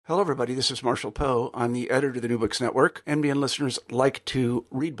Hello, everybody. This is Marshall Poe. I'm the editor of the New Books Network. NBN listeners like to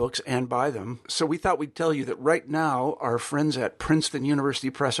read books and buy them. So we thought we'd tell you that right now, our friends at Princeton University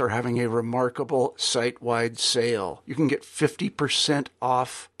Press are having a remarkable site-wide sale. You can get 50%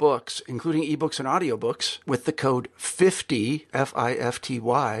 off books, including ebooks and audiobooks, with the code 50,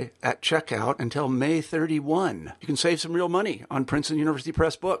 F-I-F-T-Y, at checkout until May 31. You can save some real money on Princeton University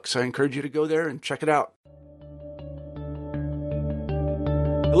Press books. I encourage you to go there and check it out.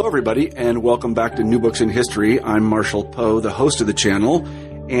 Hello, everybody, and welcome back to New Books in History. I'm Marshall Poe, the host of the channel,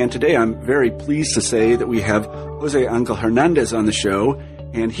 and today I'm very pleased to say that we have Jose Angel Hernandez on the show,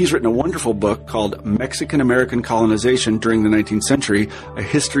 and he's written a wonderful book called Mexican-American Colonization During the 19th Century, A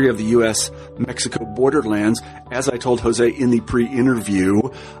History of the U.S.-Mexico Borderlands. As I told Jose in the pre-interview,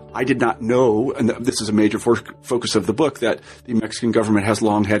 I did not know, and this is a major focus of the book, that the Mexican government has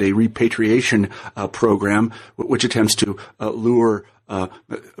long had a repatriation program which attempts to lure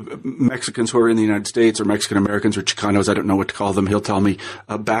Mexicans who are in the United States, or Mexican Americans, or Chicanos, I don't know what to call them, he'll tell me,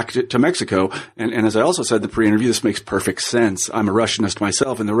 back to Mexico. And as I also said in the pre-interview, this makes perfect sense. I'm a Russianist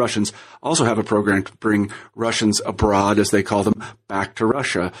myself, and the Russians also have a program to bring Russians abroad, as they call them, back to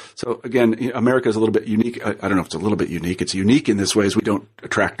Russia. So again, America is a little bit unique. I don't know if it's a little bit unique. It's unique in this way as we don't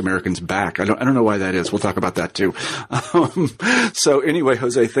attract Americans back. I don't know why that is. We'll talk about that too. So anyway,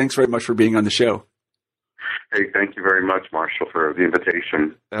 Jose, thanks very much for being on the show. Hey, thank you very much, Marshall, for the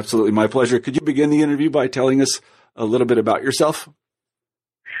invitation. Absolutely, my pleasure. Could you begin the interview by telling us a little bit about yourself?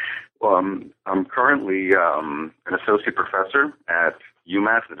 Well, I'm currently an associate professor at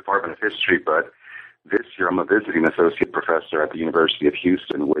UMass in the Department of History, but this year I'm a visiting associate professor at the University of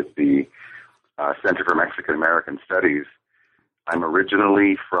Houston with the Center for Mexican American Studies. I'm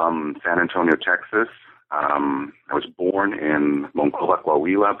originally from San Antonio, Texas. I was born in Monclova,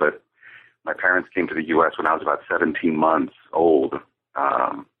 Coahuila, but my parents came to the U.S. when I was about 17 months old,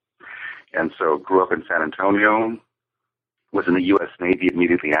 and so grew up in San Antonio, was in the U.S. Navy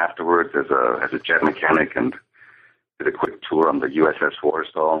immediately afterwards as a jet mechanic, and did a quick tour on the USS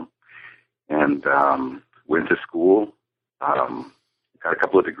Forrestal, and went to school, got a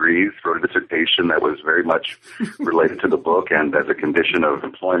couple of degrees, wrote a dissertation that was very much related to the book, and as a condition of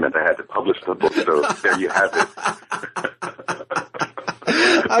employment, I had to publish the book, so there you have it.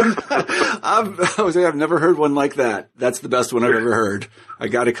 I've never heard one like that. That's the best one I've ever heard. I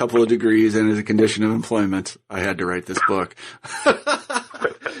got a couple of degrees, and as a condition of employment, I had to write this book.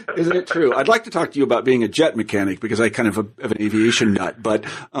 Isn't it true? I'd like to talk to you about being a jet mechanic, because I kind of have an aviation nut, but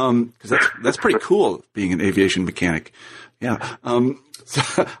because that's pretty cool, being an aviation mechanic. Yeah.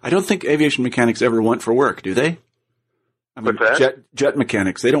 So I don't think aviation mechanics ever want for work, do they? I mean, jet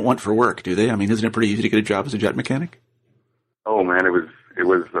mechanics, they don't want for work, do they? I mean, isn't it pretty easy to get a job as a jet mechanic? Oh man, it was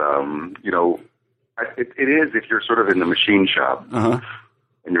it is if you're sort of in the machine shop and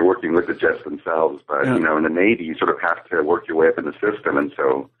you're working with the jets themselves. But in the Navy, you sort of have to work your way up in the system, and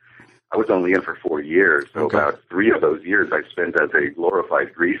so I was only in for 4 years. So about 3 of those years I spent as a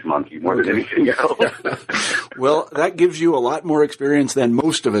glorified grease monkey more than anything else. Well, that gives you a lot more experience than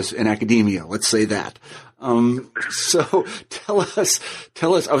most of us in academia. Let's say that. So tell us, I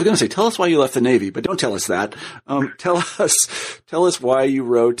was going to say, tell us why you left the Navy, but don't tell us that. Tell us why you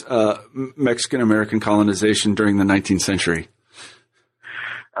wrote, Mexican-American colonization during the 19th century.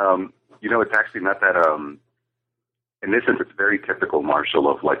 It's actually not that, in this sense, it's very typical, Marshall,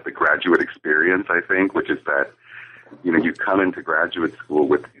 of like the graduate experience, I think, which is that, you come into graduate school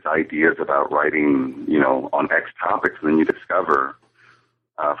with these ideas about writing, on X topics, and then you discover,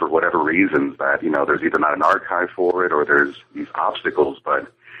 for whatever reasons, that, there's either not an archive for it or there's these obstacles.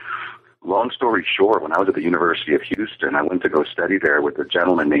 But long story short, when I was at the University of Houston, I went to go study there with a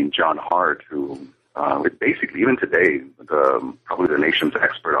gentleman named John Hart, who is basically, even today, probably the nation's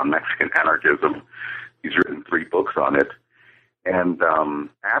expert on Mexican anarchism. He's written 3 books on it. And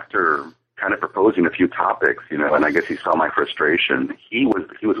after kind of proposing a few topics, and I guess he saw my frustration, he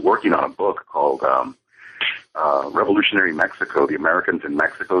was working on a book called Revolutionary Mexico, The Americans in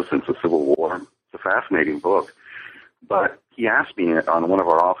Mexico Since the Civil War. It's a fascinating book. But he asked me on one of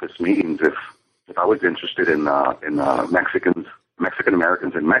our office meetings if I was interested in Mexican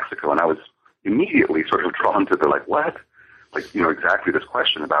Americans in Mexico, and I was immediately sort of drawn to the what? Exactly this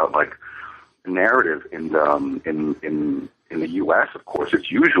question about narrative in the U.S. Of course,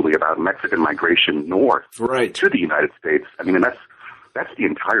 it's usually about Mexican migration north to the United States. I mean, and that's the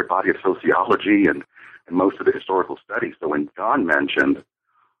entire body of sociology and most of the historical studies. So when John mentioned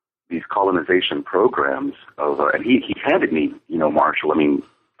these colonization programs and he handed me, Marshall, I mean,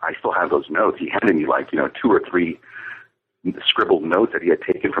 I still have those notes. He handed me 2 or 3 scribbled notes that he had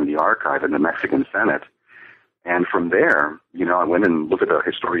taken from the archive in the Mexican Senate. And from there, I went and looked at the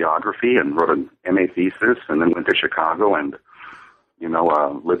historiography and wrote an MA thesis, and then went to Chicago and,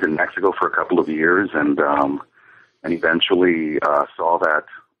 lived in Mexico for a couple of years, and eventually saw that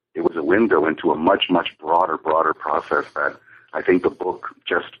it was a window into a much, much broader process that I think the book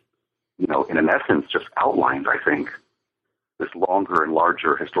just, in an essence, just outlined, I think, this longer and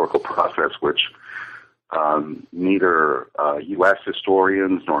larger historical process, which neither U.S.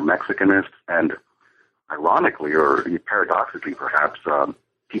 historians nor Mexicanists, and ironically or paradoxically perhaps,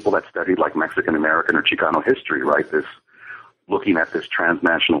 people that studied like Mexican American or Chicano history, right, looking at this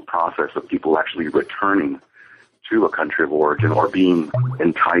transnational process of people actually returning to a country of origin or being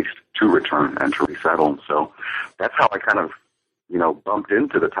enticed to return and to resettle. So that's how I kind of, bumped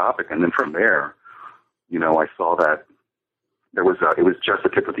into the topic. And then from there, I saw that it was just the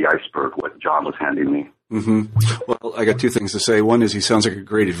tip of the iceberg, what John was handing me. Mm-hmm. Well, I got two things to say. One is he sounds like a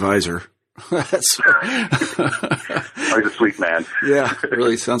great advisor. He's a sweet man. Yeah, it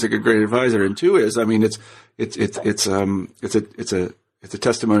really sounds like a great advisor. And two is, I mean, it's a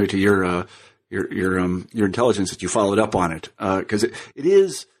testimony to your intelligence that you followed up on it. Cause it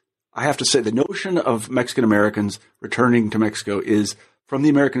is, I have to say, the notion of Mexican Americans returning to Mexico is, from the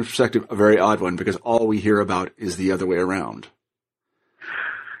American perspective, a very odd one, because all we hear about is the other way around.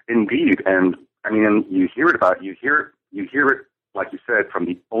 Indeed. And I mean, you hear it, like you said, from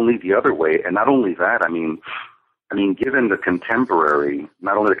the other way. And not only that, I mean, given the contemporary,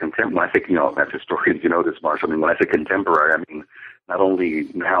 not only the contemporary, when I think, as historians, this, Marshall, I mean, when I say contemporary, I mean, not only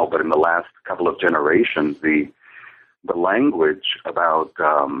now, but in the last couple of generations, the language about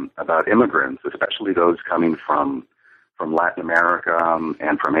immigrants, especially those coming from Latin America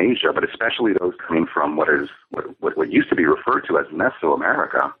and from Asia, but especially those coming from what used to be referred to as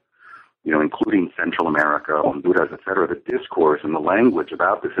Mesoamerica, including Central America, Honduras, etc. The discourse and the language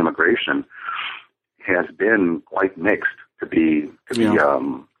about this immigration has been quite mixed, to be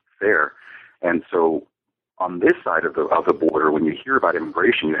fair. And so, on this side of the border, when you hear about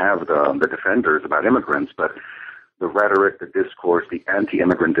immigration, you have the defenders about immigrants, but the rhetoric, the discourse, the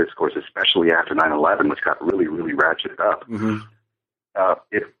anti-immigrant discourse, especially after 9/11, which got really, really ratcheted up,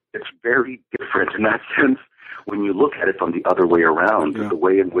 it's very different in that sense when you look at it from the other way around. Yeah. The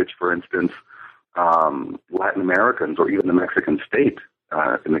way in which, for instance, Latin Americans or even the Mexican state,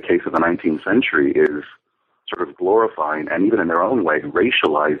 in the case of the 19th century, is sort of glorifying and even in their own way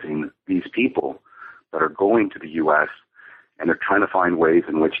racializing these people that are going to the U.S., and they're trying to find ways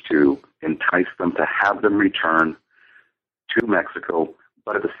in which to entice them to have them return to Mexico.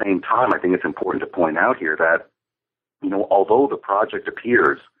 But at the same time, I think it's important to point out here that, although the project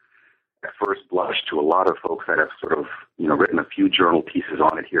appears at first blush to a lot of folks that have sort of, written a few journal pieces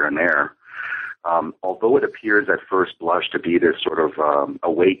on it here and there, although it appears at first blush to be this sort of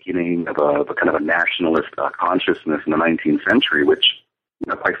awakening of a kind of a nationalist consciousness in the 19th century, which,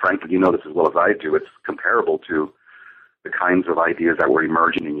 quite frankly, this as well as I do, it's comparable to the kinds of ideas that were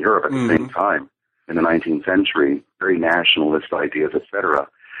emerging in Europe at the same time in the 19th century, very nationalist ideas, etc.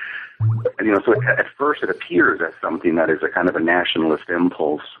 And, so at first it appears as something that is a kind of a nationalist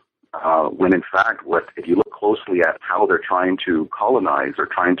impulse, when in fact, if you look closely at how they're trying to colonize or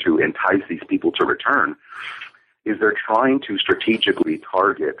trying to entice these people to return, is they're trying to strategically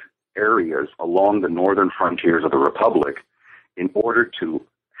target areas along the northern frontiers of the Republic in order to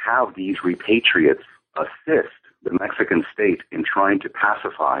have these repatriates assist the Mexican state in trying to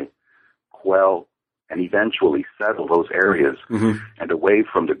pacify, quell, and eventually settle those areas and away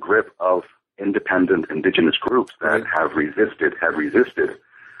from the grip of independent indigenous groups that have resisted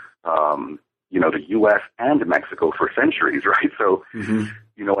the U.S. and Mexico for centuries, right? So,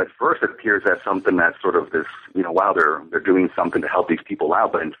 at first it appears as something that's sort of this, wow, they're doing something to help these people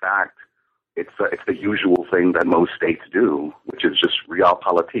out, but in fact, it's the usual thing that most states do, which is just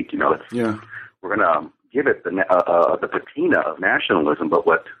realpolitik. We're going to give it the patina of nationalism, but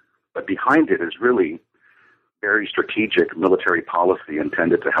behind it is really very strategic military policy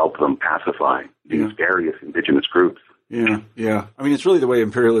intended to help them pacify these various indigenous groups. Yeah. I mean, it's really the way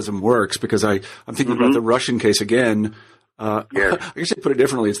imperialism works, because I'm thinking about the Russian case again. I guess I put it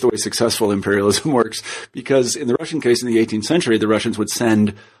differently. It's the way successful imperialism works, because in the Russian case in the 18th century, the Russians would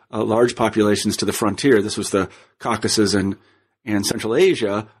send large populations to the frontier. This was the Caucasus and Central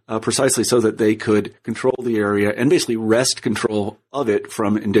Asia, precisely so that they could control the area and basically wrest control of it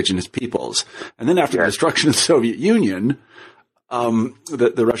from indigenous peoples. And then after the destruction of the Soviet Union,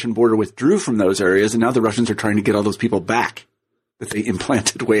 the Russian border withdrew from those areas, and now the Russians are trying to get all those people back that they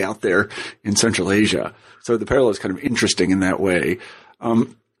implanted way out there in Central Asia. So the parallel is kind of interesting in that way.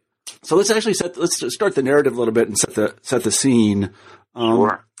 So let's actually let's start the narrative a little bit and set the scene.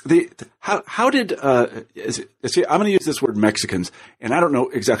 Sure. How did see, I'm going to use this word Mexicans, and I don't know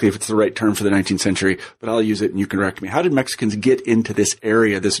exactly if it's the right term for the 19th century, but I'll use it and you can correct me. How did Mexicans get into this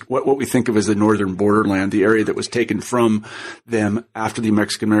area, this what we think of as the northern borderland, the area that was taken from them after the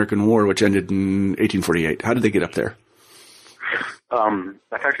Mexican-American War, which ended in 1848? How did they get up there?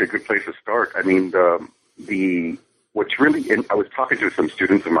 That's actually a good place to start. I mean, what's really I was talking to some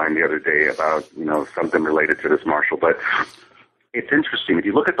students of mine the other day about something related to this, Marshall, but it's interesting. If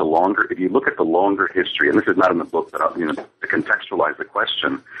you look at the longer history, and this is not in the book, but to contextualize the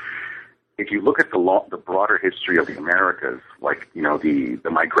question, if you look at the broader history of the Americas, like the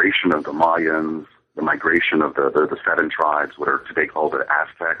migration of the Mayans, the migration of the seven tribes, what are today called the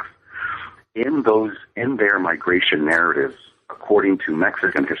Aztecs, in their migration narratives, according to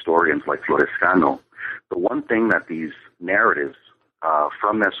Mexican historians like Florescano, the one thing that these narratives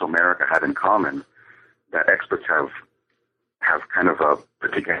from Mesoamerica have in common, that experts have kind of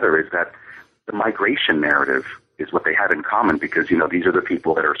put together, is that the migration narrative is what they have in common, because these are the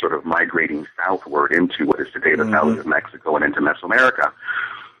people that are sort of migrating southward into what is today the south of Mexico and into Mesoamerica.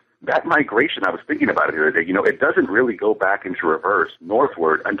 That migration, I was thinking about it the other day, it doesn't really go back into reverse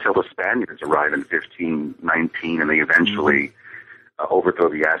northward until the Spaniards arrive in 1519, and they eventually overthrow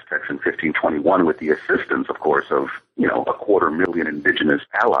the Aztecs in 1521 with the assistance, of course, of 250,000 indigenous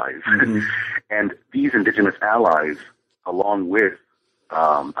allies. And these indigenous allies, along with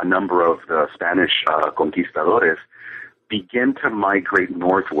a number of the Spanish conquistadores, begin to migrate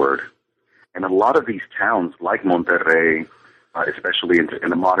northward. And a lot of these towns, like Monterrey, especially in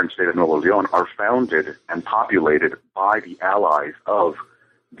the modern state of Nuevo León, are founded and populated by the allies of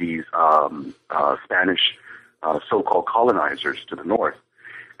these Spanish so-called colonizers to the north.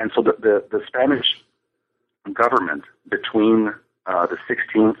 And so the Spanish government between the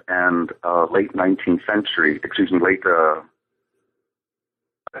 16th and late 19th century, late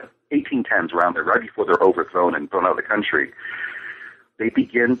 1810s, around there, right before they're overthrown and thrown out of the country, they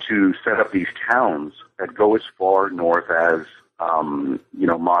begin to set up these towns that go as far north as,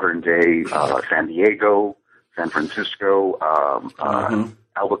 modern day San Diego, San Francisco,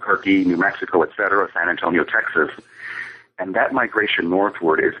 Albuquerque, New Mexico, etc., San Antonio, Texas. And that migration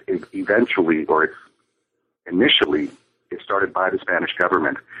northward is eventually, or it's initially, it's started by the Spanish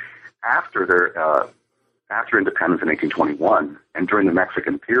government after independence in 1821, and during the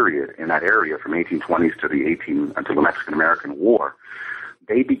Mexican period in that area from 1820s to until the Mexican-American War.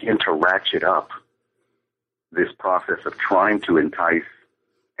 They begin to ratchet up this process of trying to entice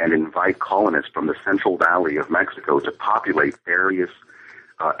and invite colonists from the Central Valley of Mexico to populate various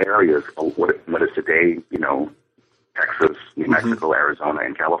areas of what is today, Texas, New Mexico, Arizona,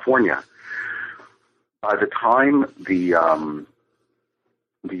 and California. By the time so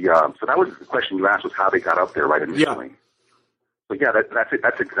that was the question you asked, was how they got up there right initially. Yeah. So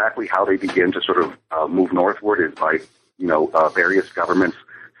that's exactly how they begin to sort of move northward, is by various governments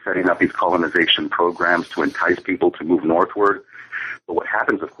setting up these colonization programs to entice people to move northward. But what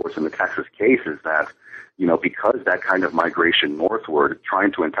happens, of course, in the Texas case is that because that kind of migration northward,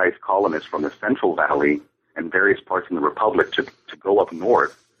 trying to entice colonists from the Central Valley and various parts in the Republic to go up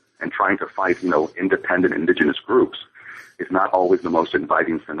north and trying to fight independent indigenous groups, is not always the most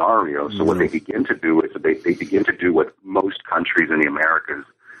inviting scenario. So what they begin to do is they begin to do what most countries in the Americas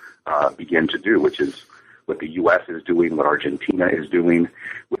begin to do, which is what the U.S. is doing, what Argentina is doing,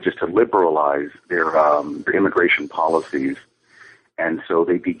 which is to liberalize their immigration policies. And so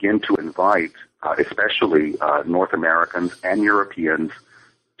they begin to invite, especially North Americans and Europeans,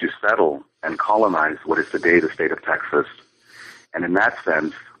 to settle and colonize what is today the state of Texas. And in that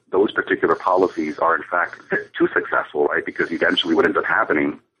sense, those particular policies are, in fact, too successful, right? Because eventually what ends up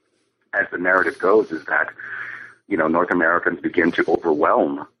happening, as the narrative goes, is that, North Americans begin to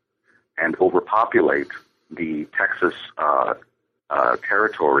overwhelm and overpopulate the Texas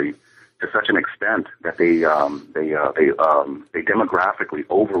territory to such an extent that they demographically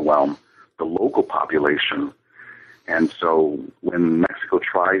overwhelm the local population. And so when Mexico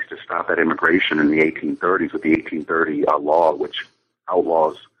tries to stop that immigration in the 1830s with the 1830 law, which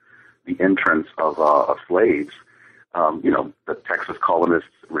outlaws the entrance of slaves, the Texas colonists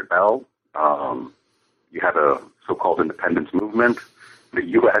rebel. You have a so-called independence movement. The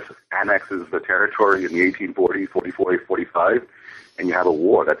U.S. annexes the territory in the 1840, 44, 45, and you have a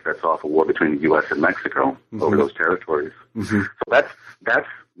war that sets off a war between the U.S. and Mexico over those territories. So that's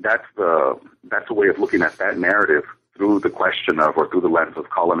the way of looking at that narrative through the question of, or through the lens of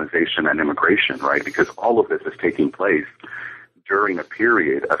colonization and immigration, right? Because all of this is taking place during a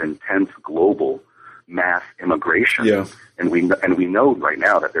period of intense global, mass immigration. Yeah. And we know right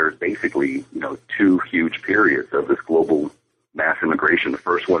now that there's basically, two huge periods of this global mass immigration. The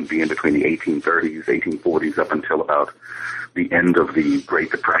first one being between the 1830s, 1840s, up until about the end of the Great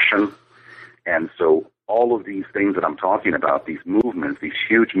Depression. And so all of these things that I'm talking about, these movements, these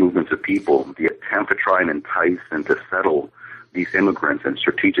huge movements of people, the attempt to try and entice and to settle these immigrants in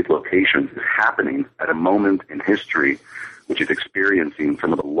strategic locations is happening at a moment in history which is experiencing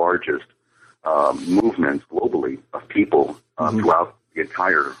some of the largest movements globally of people throughout the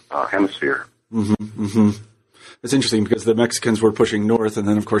entire hemisphere. Mm-hmm, mm-hmm. It's interesting because the Mexicans were pushing north, and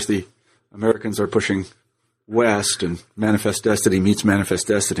then, of course, the Americans are pushing west, and manifest destiny meets manifest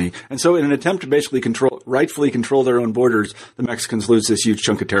destiny. And so in an attempt to basically rightfully control their own borders, the Mexicans lose this huge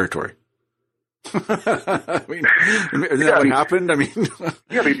chunk of territory. I mean, isn't that what happened? I mean,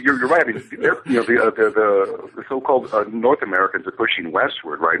 you're right. I mean, the so-called North Americans are pushing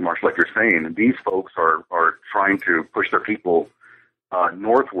westward, right, Marshall? Like you're saying, and these folks are trying to push their people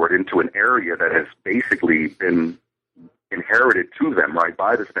northward into an area that has basically been inherited to them, right,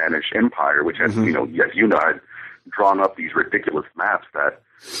 by the Spanish Empire, which has, had drawn up these ridiculous maps that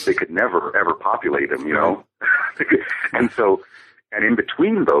they could never ever populate them, and in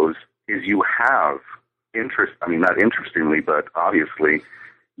between those is you have not interestingly, but obviously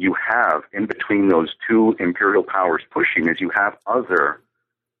you have in between those two imperial powers pushing is you have other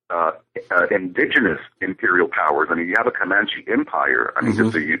indigenous imperial powers. I mean, you have a Comanche Empire. I mean,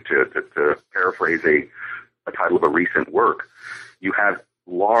 just to paraphrase a title of a recent work, you have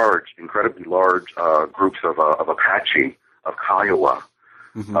incredibly large groups of Apache, of Kiowa,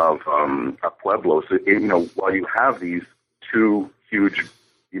 of Pueblos. While you have these two huge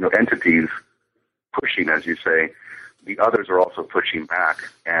entities pushing, as you say, the others are also pushing back.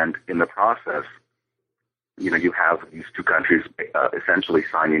 And in the process, you have these two countries essentially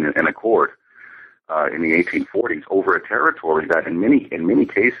signing an accord in the 1840s over a territory that in many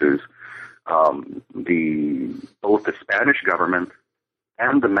cases, both the Spanish government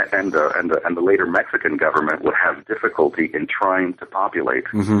and the later Mexican government would have difficulty in trying to populate.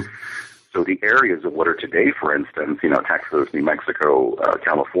 Mm-hmm. So the areas of what are today, for instance, Texas, New Mexico,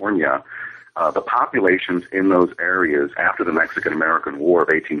 California, the populations in those areas after the Mexican-American War of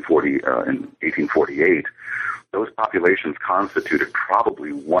 1840 and 1848, those populations constituted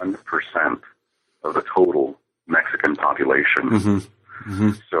probably 1% of the total Mexican population. Mm-hmm.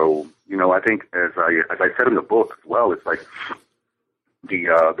 Mm-hmm. So, I think as I said in the book as well, it's like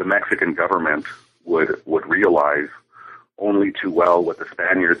the Mexican government would realize only too well what the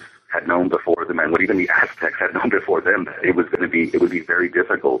Spaniards had known before them, and what even the Aztecs had known before them, that it would be very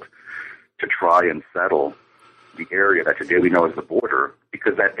difficult to try and settle the area that today we know as the border,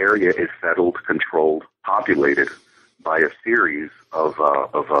 because that area is settled, controlled, populated by a series of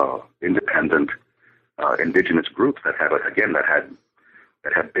independent indigenous groups that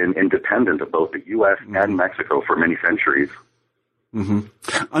have been independent of both the U.S. and Mexico for many centuries. Mm-hmm.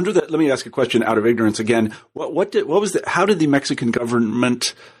 Under that, let me ask a question out of ignorance again. How did the Mexican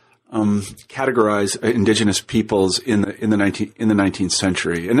government categorize indigenous peoples in the 19th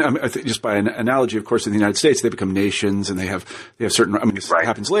century? And I think just by an analogy, of course, in the United States, they become nations and they have certain. I mean, this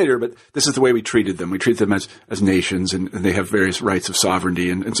happens later, but this is the way we treated them. We treat them as nations, and they have various rights of sovereignty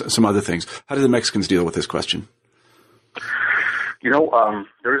and some other things. How do the Mexicans deal with this question?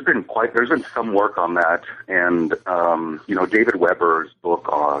 There's been some work on that, and David Weber's book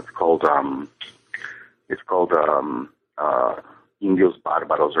it's called Indios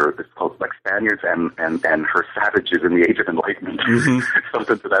Barbaros, or it's called like Spaniards and Her Savages in the Age of Enlightenment,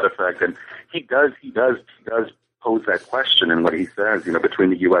 something to that effect. And he does pose that question in what he says,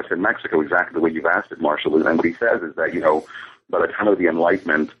 between the U.S. and Mexico, exactly the way you've asked it, Marshall. And what he says is that by the time of the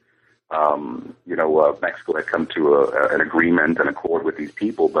Enlightenment, Mexico had come to an agreement, an accord with these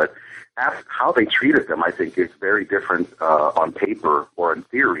people, but how they treated them, I think, is very different on paper or in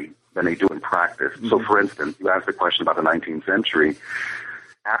theory than they do in practice. Mm-hmm. So, for instance, you asked a question about the 19th century.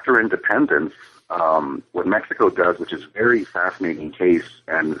 After independence, what Mexico does, which is a very fascinating case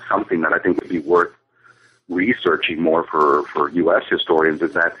and something that I think would be worth researching more for U.S. historians,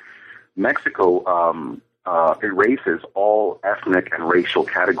 is that Mexico erases all ethnic and racial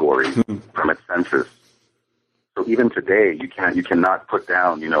categories from its census. So even today, you cannot put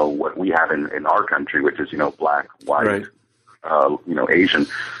down, what we have in our country, which is, black, white, Asian.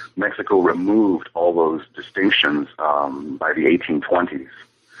 Mexico removed all those distinctions by the 1820s.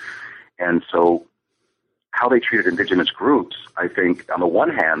 And so how they treated indigenous groups, I think, on the one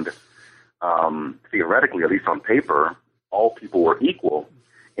hand, theoretically, at least on paper, all people were equal.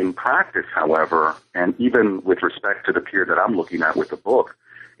 In practice, however, and even with respect to the period that I'm looking at with the book,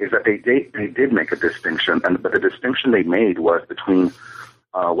 is that they did make a distinction, but the distinction they made was between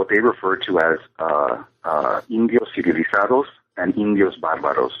what they referred to as indios civilizados and indios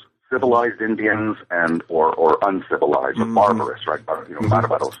bárbaros, civilized Indians and or uncivilized, or barbarous, right?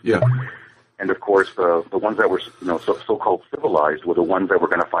 Bárbaros. Yeah. And of course, the ones that were so-called civilized were the ones that were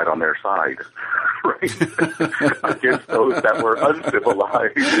going to fight on their side, right? Against those that were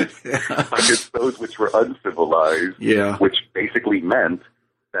uncivilized, against those which were uncivilized, which basically meant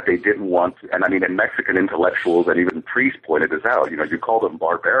that they didn't want to, and I mean, and Mexican intellectuals and even priests pointed this out. You call them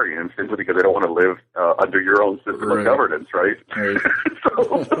barbarians simply because they don't want to live under your own system of governance, right?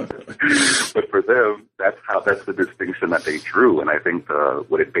 But for them, that's the distinction that they drew, and I think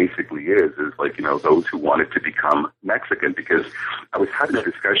what it basically is like, those who wanted to become Mexican. Because I was having a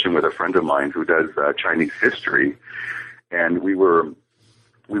discussion with a friend of mine who does Chinese history, and we were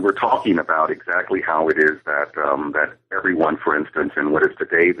talking about exactly how it is that that everyone, for instance, in what is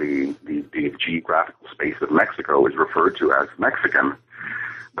today the geographical space of Mexico, is referred to as Mexican.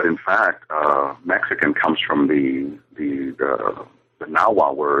 But in fact, Mexican comes from the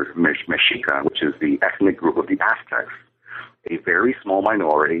Nahua word Mexica, which is the ethnic group of the Aztecs, a very small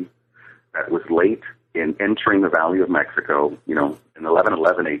minority that was late in entering the Valley of Mexico, in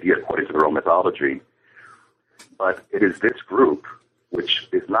 1111 AD, according to their own mythology. But it is this group, which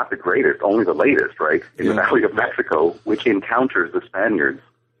is not the greatest, only the latest, right, in the Valley of Mexico, which encounters the Spaniards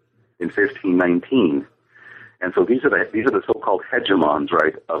in 1519. And so these are the so-called hegemons,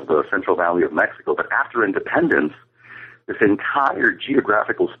 right, of the Central Valley of Mexico. But after independence, this entire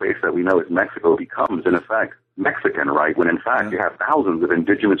geographical space that we know as Mexico becomes, in effect, Mexican, right, when in fact you have thousands of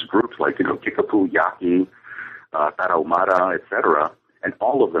indigenous groups like, Kickapoo, Yaqui, Tarahumara, etc., and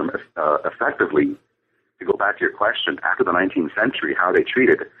all of them effectively, to go back to your question, after the 19th century, how they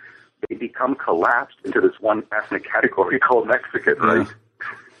treated, they become collapsed into this one ethnic category called Mexican, right?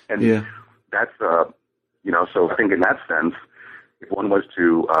 And that's, so I think in that sense, if one was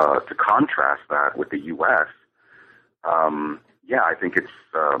to contrast that with the U.S., I think it's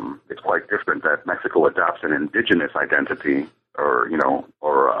quite different that Mexico adopts an indigenous identity, or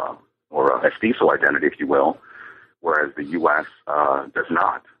a mestizo identity, if you will, whereas the U.S. does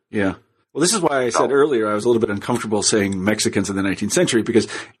not. Yeah. Well, this is why I said earlier I was a little bit uncomfortable saying Mexicans in the 19th century, because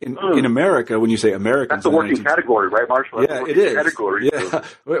in America, when you say Americans, that's the working category, right, Marshall? Yeah, it is. Category, yeah.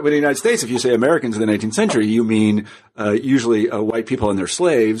 But in the United States, if you say Americans in the 19th century, you mean usually white people and their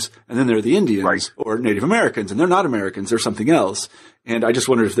slaves, and then there are the Indians or Native Americans, and they're not Americans; they're something else. And I just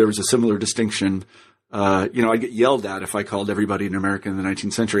wondered if there was a similar distinction. I'd get yelled at if I called everybody an American in the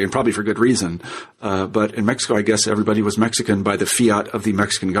 19th century, and probably for good reason. But in Mexico, I guess everybody was Mexican by the fiat of the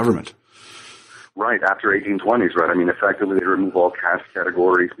Mexican government. Right, after 1820s, right? I mean, effectively they remove all caste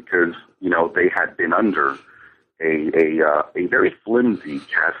categories because, they had been under a very flimsy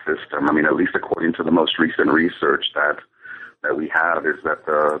caste system. I mean, at least according to the most recent research that we have, is that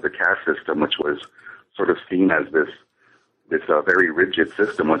the caste system, which was sort of seen as this very rigid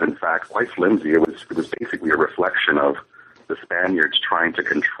system, was in fact quite flimsy. It was basically a reflection of the Spaniards trying to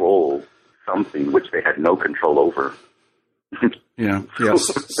control something which they had no control over. Yeah.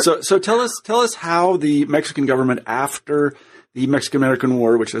 Yes. So tell us how the Mexican government, after the Mexican-American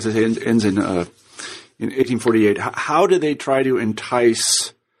War, which, as I say, ends in 1848, how do they try to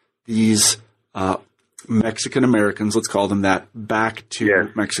entice these Mexican Americans, let's call them that, back to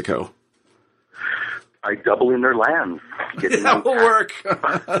Mexico? By doubling their lands. That will work.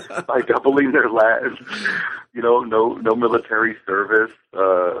 By doubling their lands. No military service,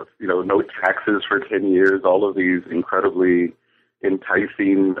 no taxes for 10 years, all of these incredibly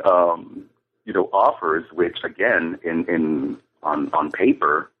enticing, offers, which again, on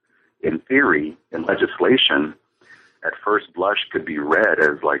paper, in theory, in legislation, at first blush could be read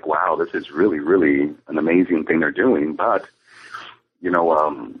as like, wow, this is really, really an amazing thing they're doing. But,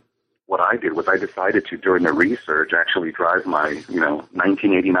 what I did was I decided to, during the research, actually drive my,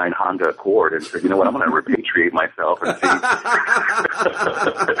 1989 Honda Accord and said, I'm going to repatriate myself and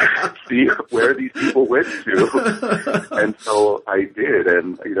see where these people went to. And so I did.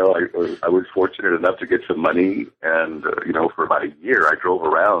 And, I was fortunate enough to get some money. And, for about a year, I drove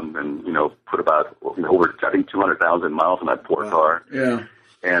around and, put about, over, I think, 200,000 miles on that poor car. Yeah.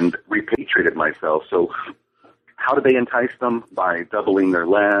 And repatriated myself. So how do they entice them? By doubling their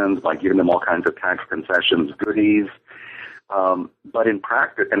lands, by giving them all kinds of tax concessions, goodies. But in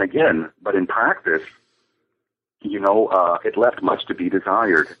practice, it left much to be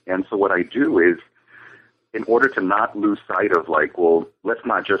desired. And so what I do is, in order to not lose sight of let's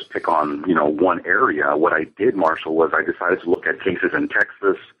not just pick on, one area, what I did, Marshall, was I decided to look at cases in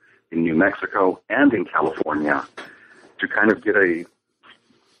Texas, in New Mexico, and in California to kind of get a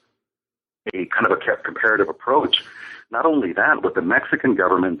a kind of a comparative approach. Not only that, what the Mexican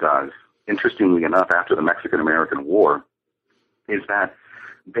government does, interestingly enough, after the Mexican-American War, is that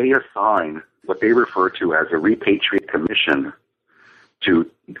they assign what they refer to as a repatriate commission to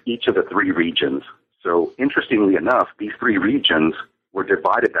each of the three regions. So interestingly enough, these three regions were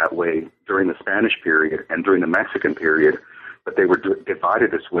divided that way during the Spanish period and during the Mexican period, but they were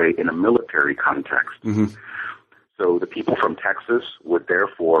divided this way in a military context. Mm-hmm. So the people from Texas would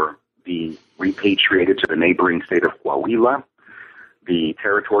therefore be repatriated to the neighboring state of Coahuila. The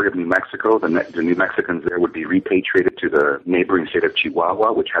territory of New Mexico, the New Mexicans there would be repatriated to the neighboring state of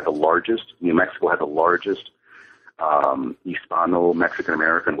Chihuahua, which had the largest, New Mexico had the largest Hispano,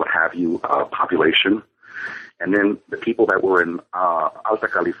 Mexican-American, what have you, population. And then the people that were in Alta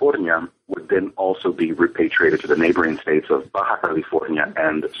California would then also be repatriated to the neighboring states of Baja California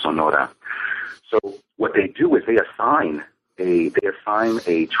and Sonora. So what they do is they assign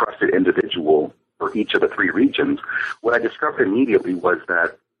a trusted individual for each of the three regions. What I discovered immediately was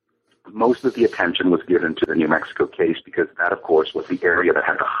that most of the attention was given to the New Mexico case because that, of course, was the area that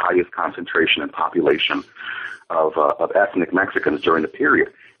had the highest concentration and population of ethnic Mexicans during the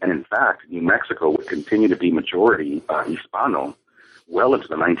period. And in fact, New Mexico would continue to be majority Hispano well into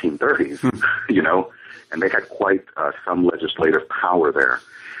the 1930s, you know, and they had quite some legislative power there.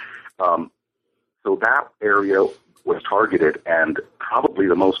 So that area was targeted and probably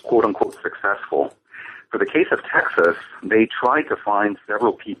the most quote-unquote successful. For the case of Texas, they tried to find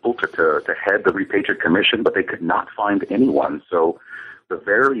several people to head the Repatriate Commission, but they could not find anyone. So the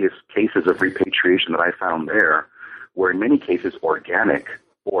various cases of repatriation that I found there were in many cases organic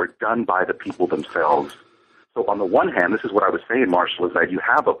or done by the people themselves. So on the one hand, this is what I was saying, Marshall, is that you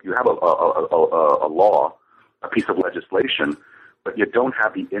have a law, a piece of legislation, but you don't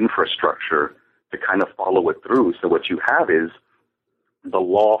have the infrastructure to kind of follow it through. So what you have is the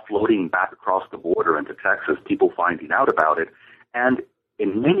law floating back across the border into Texas, people finding out about it, and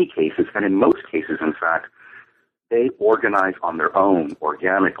in many cases, and in most cases, in fact, they organize on their own,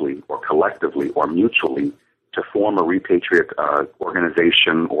 organically or collectively or mutually, to form a repatriate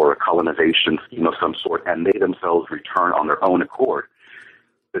organization or a colonization scheme of some sort, and they themselves return on their own accord.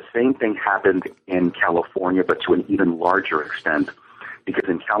 The same thing happened in California, but to an even larger extent, because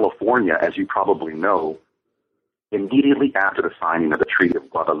in California, as you probably know, immediately after the signing of the Treaty of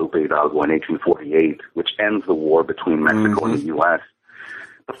Guadalupe Hidalgo in 1848, which ends the war between Mexico and the U.S.,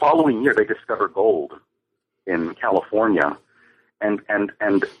 the following year they discover gold in California, and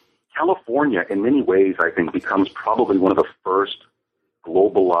California, in many ways, I think, becomes probably one of the first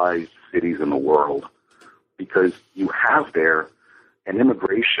globalized cities in the world, because you have there an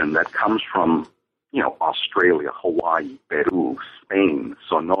immigration that comes from, you know, Australia, Hawaii, Peru, Spain,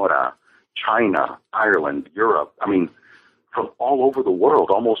 Sonora, China, Ireland, Europe. I mean, from all over the world,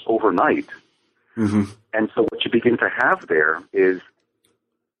 almost overnight. Mm-hmm. And so what you begin to have there is,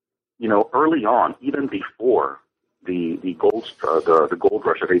 you know, early on, even before the gold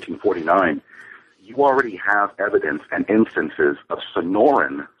rush of 1849, you already have evidence and instances of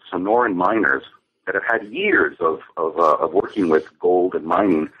Sonoran miners that have had years of working with gold and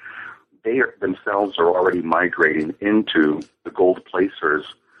mining. They themselves are already migrating into the gold placers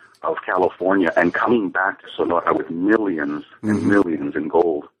of California and coming back to Sonora with millions and millions in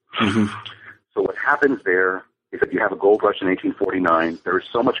gold. Mm-hmm. So what happens there is that you have a gold rush in 1849. There is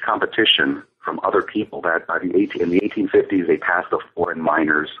so much competition from other people that in the 1850s they passed a foreign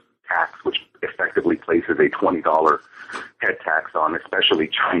miners tax, which effectively places a $20 head tax on especially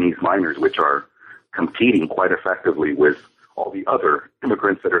Chinese miners, which are competing quite effectively with all the other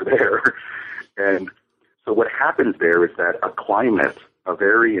immigrants that are there. And so what happens there is that a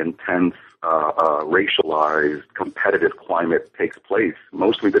very intense, racialized, competitive climate takes place,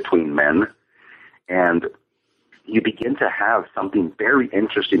 mostly between men. And you begin to have something very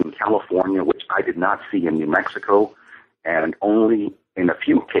interesting in California, which I did not see in New Mexico, and only in a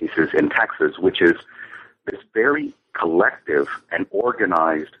few cases in Texas, which is this very collective and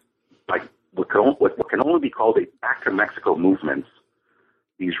organized, like what can only be called a back to Mexico movement.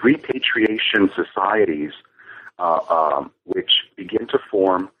 These repatriation societies, which begin to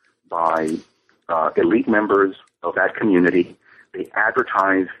form by elite members of that community. They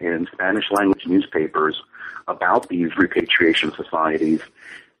advertise in Spanish language newspapers about these repatriation societies.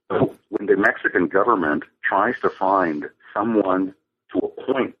 So when the Mexican government tries to find someone to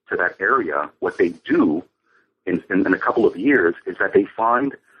appoint to that area, what they do in a couple of years is that they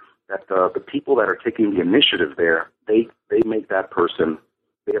find that the people that are taking the initiative there, they make that person,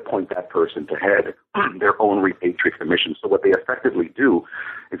 they appoint that person to head their own repatriate commission. So what they effectively do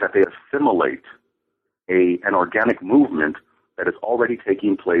is that they assimilate an organic movement that is already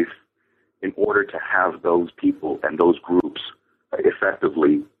taking place in order to have those people and those groups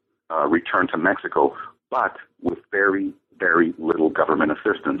effectively return to Mexico, but with very, very little government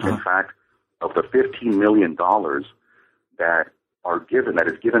assistance. In fact, of the $15 million that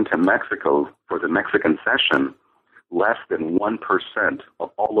is given to Mexico for the Mexican cession, less than 1% of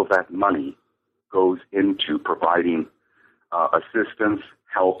all of that money goes into providing assistance,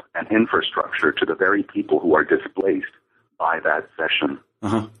 help, and infrastructure to the very people who are displaced by that cession.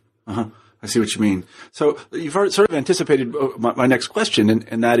 I see what you mean. So you've already sort of anticipated my next question,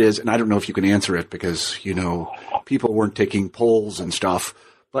 and that is, and I don't know if you can answer it because, people weren't taking polls and stuff,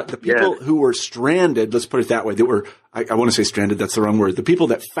 but the people who were stranded, let's put it that way, I want to say stranded, that's the wrong word, the people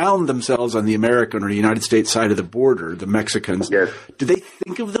that found themselves on the American or United States side of the border, the Mexicans, did they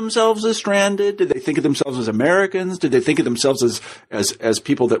think of themselves as stranded? Did they think of themselves as Americans? Did they think of themselves as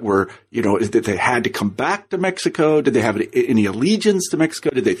people that were, that they had to come back to Mexico? Did they have any allegiance to Mexico?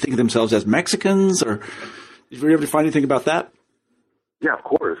 Did they think of themselves as Mexicans? Or did you ever find anything about that? Yeah, of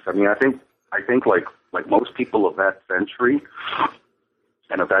course. I mean, I think like most people of that century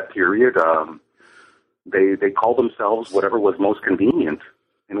and of that period, they called themselves whatever was most convenient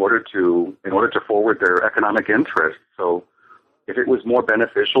in order to forward their economic interests. So if it was more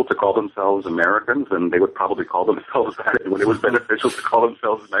beneficial to call themselves Americans, then they would probably call themselves that. And when it was beneficial to call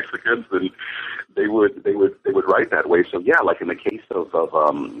themselves Mexicans, then they would write that way. So yeah, like in the case of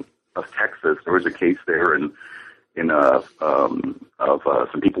Texas, there was a case there of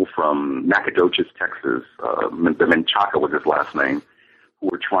some people from Nacogdoches, Texas. Menchaca was his last name, who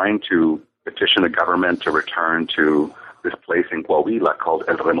were trying to petition the government to return to this place in Coahuila called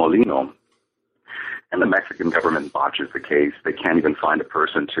El Remolino. And the Mexican government botches the case. They can't even find a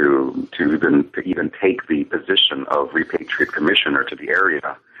person to even take the position of repatriate commissioner to the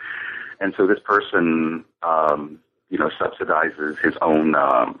area. And so this person, subsidizes his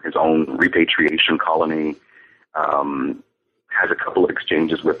own repatriation colony. Has a couple of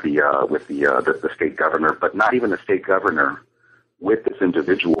exchanges with the state governor, but not even the state governor with this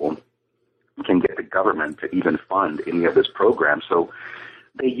individual can get the government to even fund any of this program. So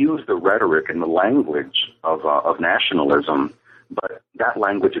they use the rhetoric and the language of nationalism, but that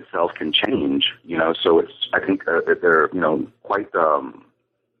language itself can change. So I think they're quite.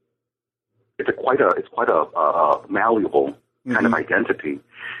 It's quite a malleable kind of identity.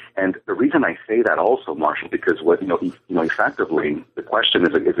 And the reason I say that also, Marshall, because effectively the question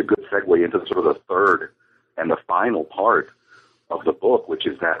is a good segue into sort of the third and the final part of the book, which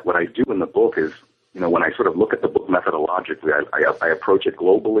is that what I do in the book is, when I sort of look at the book methodologically, I approach it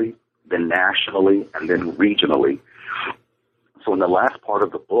globally, then nationally, and then regionally. So in the last part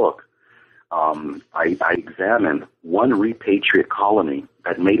of the book, I examine one repatriate colony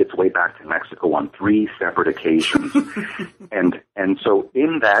that made its way back to Mexico on 3 separate occasions. and so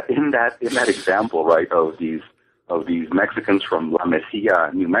in that example, right, of these Mexicans from La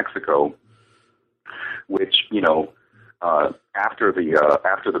Mesilla, New Mexico, which, after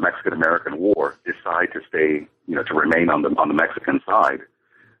the Mexican-American War, decide to stay, to remain on the Mexican side,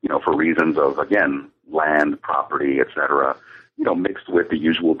 for reasons of, again, land, property, etc., mixed with the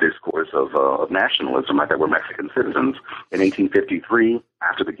usual discourse of nationalism, right, that we're Mexican citizens. In 1853,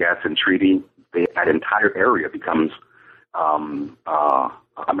 after the Gadsden Treaty, that entire area becomes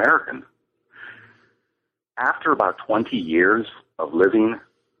American. After about 20 years of living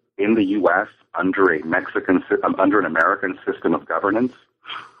in the U.S. under an American system of governance,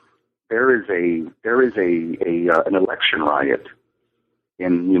 there is an election riot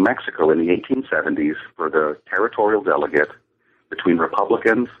in New Mexico in the 1870s for the territorial delegate between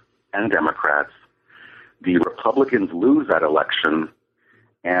Republicans and Democrats. The Republicans lose that election,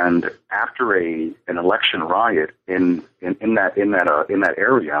 and after an election riot in that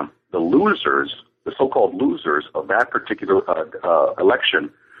area, the losers, the so-called losers of that particular election,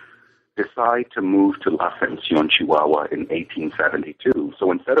 decide to move to La Ascensión, Chihuahua in 1872.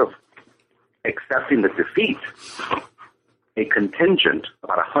 So instead of accepting the defeat, a contingent,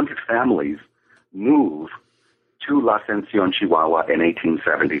 about 100 families, move to La Ascensión, Chihuahua in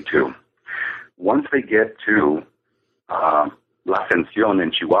 1872. Once they get to La Ascensión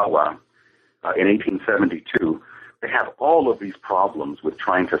in Chihuahua in 1872, they have all of these problems with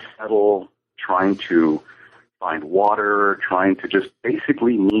trying to settle, trying to find water, trying to just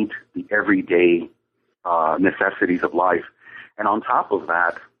basically meet the everyday necessities of life. And on top of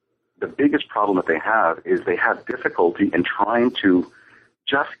that, the biggest problem that they have is they have difficulty in trying to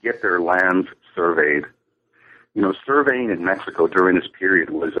just get their lands surveyed. Surveying in Mexico during this period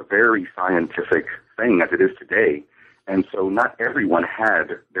was a very scientific thing, as it is today. And so not everyone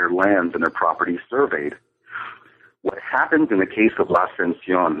had their lands and their properties surveyed. what happens in the case of La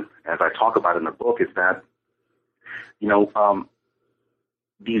Ascensión, as I talk about in the book, is that,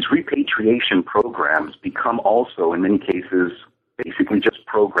 these repatriation programs become also, in many cases, basically just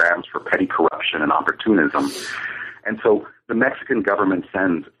programs for petty corruption and opportunism. And so the Mexican government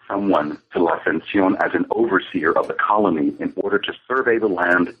sends someone to La Ascensión as an overseer of the colony in order to survey the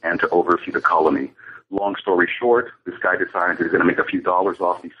land and to oversee the colony. Long story short, this guy decides he's going to make a few dollars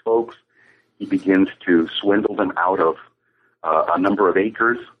off these folks. He begins to swindle them out of a number of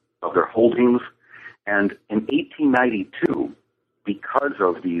acres of their holdings. And in 1892, because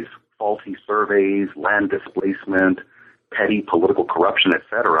of these faulty surveys, land displacement, petty political corruption,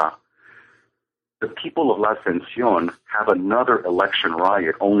 etc., the people of La Ascensión have another election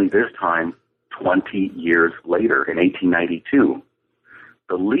riot, only this time 20 years later in 1892.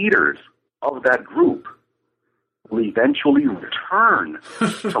 The leaders of that group will eventually return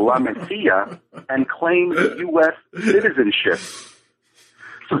to La Mesilla and claim U.S. citizenship.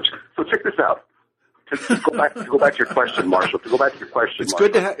 So check this out. To go back to your question, Marshall. It's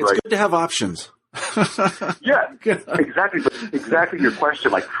good to have options. Yeah, exactly. But exactly your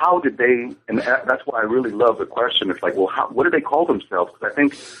question. Like, how did they? And that's why I really love the question. It's like, well, what do they call themselves? Because I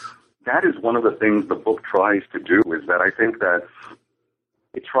think that is one of the things the book tries to do. Is that I think that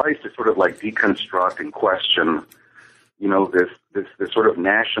it tries to sort of like deconstruct and question, this sort of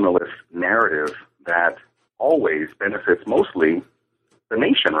nationalist narrative that always benefits mostly the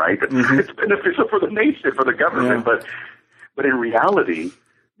nation, right? Mm-hmm. It's beneficial for the nation, for the government, yeah. But in reality,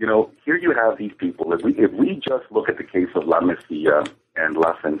 here you have these people. If we just look at the case of La Mesilla and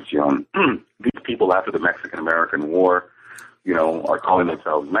La Ascensión, these people after the Mexican-American War, are calling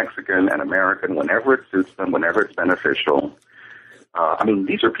themselves Mexican and American whenever it suits them, whenever it's beneficial.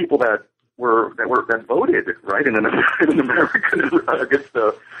 These are people that voted, right, in an American against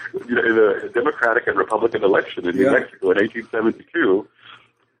the Democratic and Republican election in New Mexico in 1872.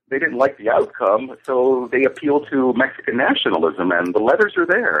 They didn't like the outcome, so they appealed to Mexican nationalism, and the letters are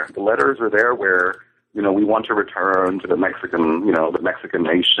there. The letters are there where, we want to return to the Mexican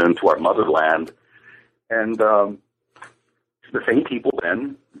nation, to our motherland. And the same people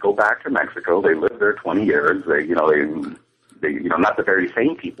then go back to Mexico. They live there 20 years. They not the very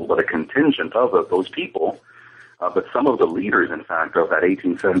same people, but a contingent of those people. But some of the leaders, in fact, of that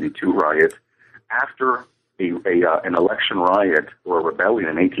 1872 riot, after an election riot or a rebellion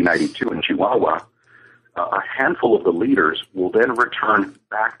in 1892 in Chihuahua, a handful of the leaders will then return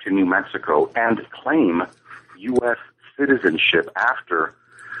back to New Mexico and claim U.S. citizenship after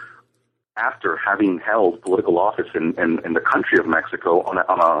having held political office in the country of Mexico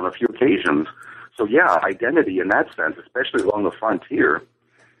on a few occasions. So yeah, identity in that sense, especially along the frontier,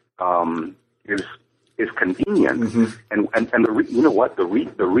 is convenient. Mm-hmm. And the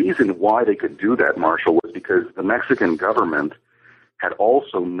reason why they could do that, Marshall, was because the Mexican government had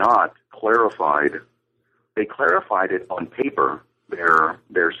also not clarified. They clarified it on paper, their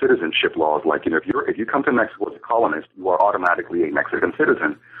citizenship laws. Like, if you come to Mexico as a colonist, you are automatically a Mexican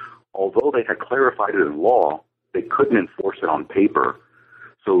citizen. Although they had clarified it in law, they couldn't enforce it on paper.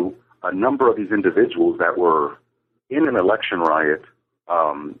 So a number of these individuals that were in an election riot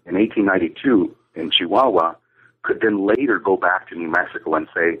in 1892 in Chihuahua could then later go back to New Mexico and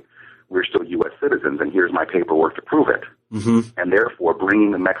say, we're still U.S. citizens, and here's my paperwork to prove it. Mm-hmm. And therefore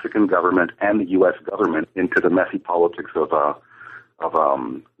bringing the Mexican government and the U.S. government into the messy politics of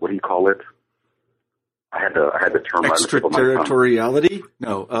what do you call it? I had the term. Extraterritoriality?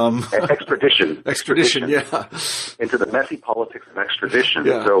 No. Extradition. Extradition, yeah. Into the messy politics of extradition.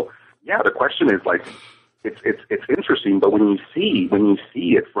 Yeah. So, yeah, the question is, like, it's interesting, but when you see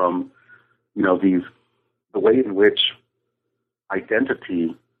it from, the way in which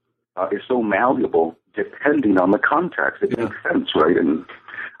identity is so malleable depending on the context, it makes sense, right? And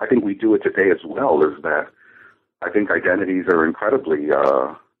I think we do it today as well, is that I think identities are incredibly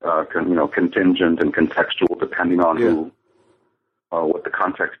contingent and contextual depending on what the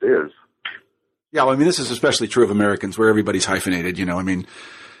context is. Yeah, well, this is especially true of Americans, where everybody's hyphenated,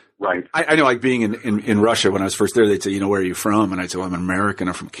 Right. I know, like being in Russia when I was first there, they'd say, where are you from? And I'd say, well, I'm an American.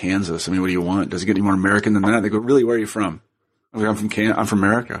 I'm from Kansas. What do you want? Does it get any more American than that? They go, really, where are you from? I'm from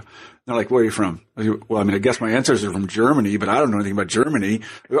America. And they're like, where are you from? I go, well, I guess my ancestors are from Germany, but I don't know anything about Germany.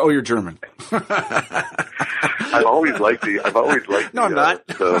 Oh, you're German. I've always liked No, I'm not.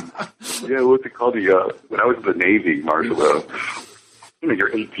 What's it called? When I was in the Navy, Marshall,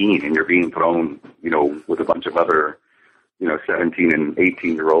 you're 18 and you're being thrown, with a bunch of other, 17 and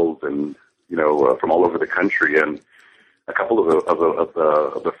 18-year-olds and, from all over the country. And a couple of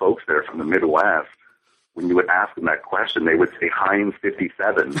the folks there from the Midwest, when you would ask them that question, they would say Heinz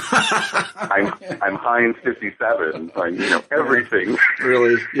 57. I'm Heinz 57. Everything.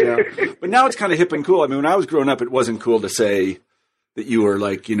 Really? Yeah. But now it's kind of hip and cool. I mean, when I was growing up, it wasn't cool to say that you were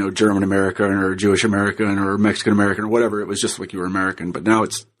like, German American or Jewish American or Mexican American or whatever. It was just like you were American. But now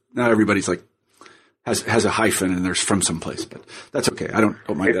everybody's like, has a hyphen and there's from someplace, but that's okay. I don't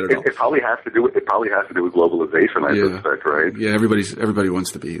mind that at all. It probably has to do with globalization, I suspect, right? Yeah, everybody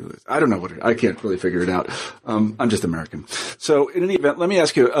wants to be. I don't know I can't really figure it out. I'm just American. So in any event, let me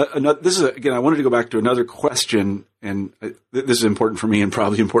ask you another. This is again. I wanted to go back to another question, and this is important for me and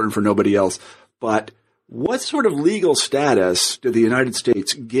probably important for nobody else. But what sort of legal status did the United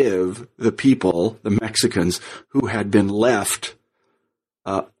States give the people, the Mexicans, who had been left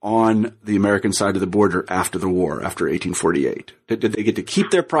on the American side of the border after the war, after 1848? Did they get to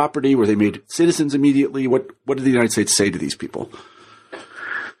keep their property? Were they made citizens immediately? What did the United States say to these people?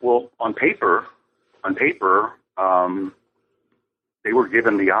 Well, on paper, they were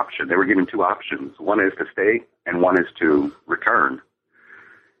given the option. They were given two options. One is to stay, and one is to return.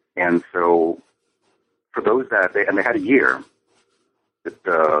 And so, for those they had a year.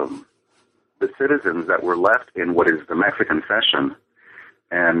 The citizens that were left in what is the Mexican Cession.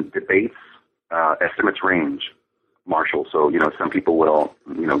 And debates, estimates range, Marshall. So, some people will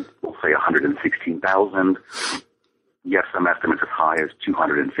say 116,000. Yes, some estimates as high as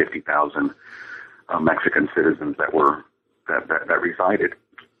 250,000 Mexican citizens that resided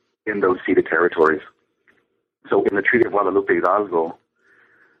in those ceded territories. So in the Treaty of Guadalupe Hidalgo,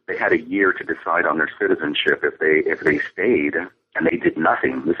 they had a year to decide on their citizenship if they stayed and they did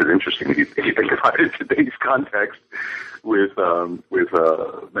nothing. This is interesting if you think about it in today's context with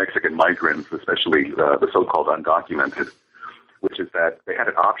Mexican migrants, especially the so-called undocumented, which is that they had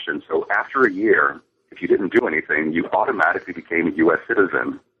an option. So after a year, if you didn't do anything, you automatically became a U.S.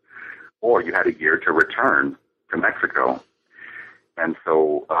 citizen, or you had a year to return to Mexico. And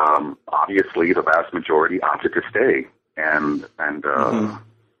so obviously the vast majority opted to stay, and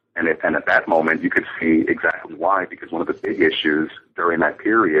at that moment, you could see exactly why, because one of the big issues during that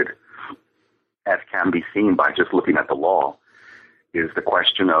period, as can be seen by just looking at the law, is the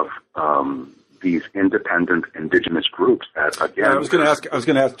question of these independent indigenous groups that, again... I was going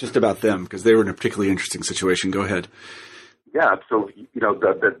to ask just about them, because they were in a particularly interesting situation. Go ahead. Yeah, so,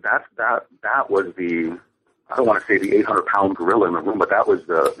 that was the... I don't want to say the 800-pound gorilla in the room, but that was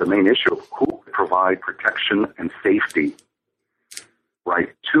the main issue of who could provide protection and safety, right,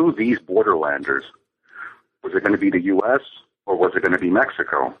 to these borderlanders. Was it going to be the U.S. or was it going to be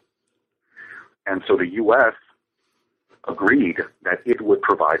Mexico? And so the U.S. agreed that it would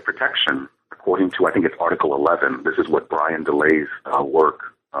provide protection according to, I think it's Article 11. This is what Brian DeLay's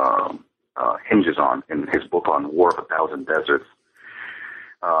work hinges on in his book on War of a Thousand Deserts.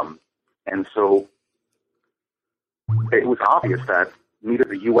 And so it was obvious that neither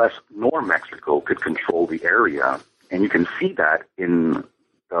the U.S. nor Mexico could control the area. And you can see that in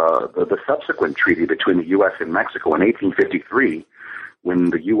the subsequent treaty between the U.S. and Mexico in 1853, when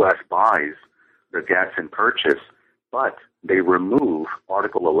the U.S. buys the Gadsden Purchase, but they remove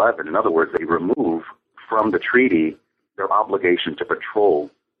Article 11. In other words, they remove from the treaty their obligation to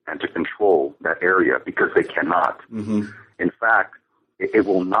patrol and to control that area because they cannot. Mm-hmm. In fact, it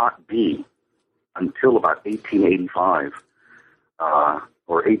will not be until about 1885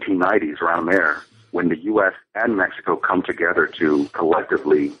 or 1890s, around there, when the U.S. and Mexico come together to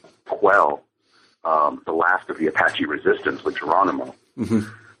collectively quell the last of the Apache resistance with Geronimo. Mm-hmm.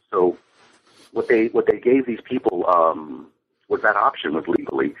 So what they gave these people was that option was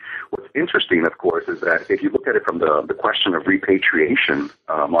legally. What's interesting, of course, is that if you look at it from the question of repatriation,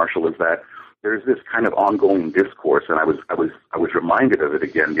 Marshall, is that there's this kind of ongoing discourse, and I was reminded of it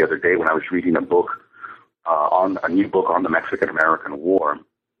again the other day when I was reading a book on a new book on the Mexican-American War.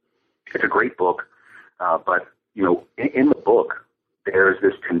 It's a great book, but in the book there's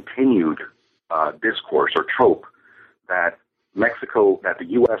this continued discourse or trope that the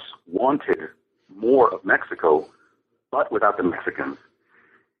U.S. wanted more of Mexico, but without the Mexicans.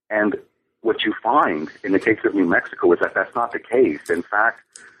 And what you find in the case of New Mexico is that that's not the case. In fact,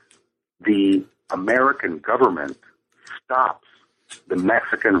 the American government stops the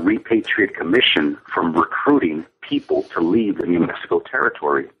Mexican Repatriate Commission from recruiting people to leave the New Mexico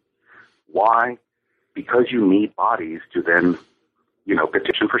territory. Why? Because you need bodies to then,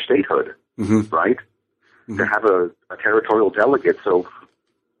 petition for statehood, mm-hmm. right? Mm-hmm. To have a territorial delegate. So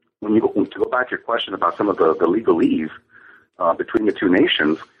to go back to your question about some of the legalese between the two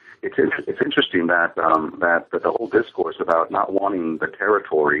nations, it's interesting that the whole discourse about not wanting the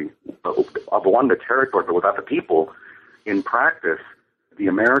territory, of wanting the territory but without the people, in practice, the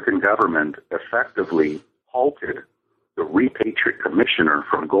American government effectively halted the repatriate commissioner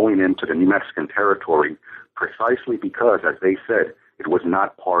from going into the New Mexican territory precisely because, as they said, it was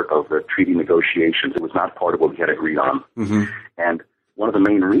not part of the treaty negotiations. It was not part of what we had agreed on. Mm-hmm. And one of the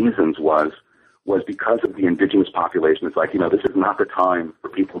main reasons was because of the indigenous population. It's like, this is not the time for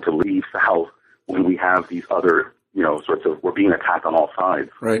people to leave south when we have these other, sorts of, we're being attacked on all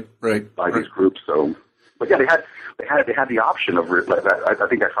sides. Right. By these groups. So, but yeah, they had the option of, I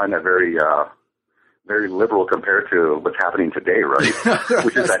think I find that very, very liberal compared to what's happening today, right?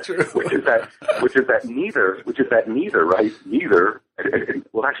 which is that neither, right? Neither.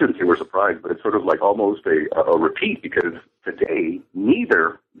 Well, I shouldn't say we're surprised, but it's sort of like almost a repeat, because today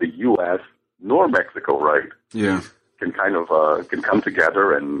neither the U.S. nor Mexico, right? Yeah. Can kind of can come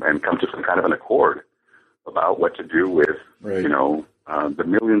together and come to some kind of an accord about what to do with the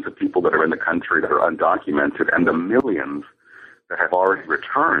millions of people that are in the country that are undocumented and the millions that have already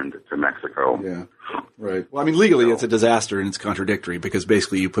returned to Mexico. Yeah, right. Well, I mean, legally it's a disaster and it's contradictory, because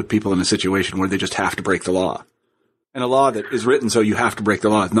basically you put people in a situation where they just have to break the law. And a law that is written so you have to break the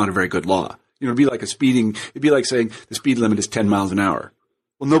law is not a very good law. It'd be like it'd be like saying the speed limit is 10 miles an hour.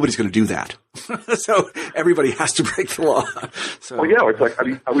 Well, nobody's going to do that. So everybody has to break the law. So. Well, yeah, it's like,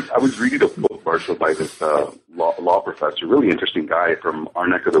 I was reading a book, Marshall, by this law professor, really interesting guy from our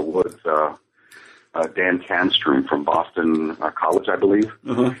neck of the woods, Dan Canstrom from Boston College, I believe.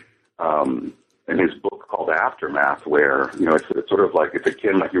 Uh-huh. And his book called Aftermath, where, it's sort of like, it's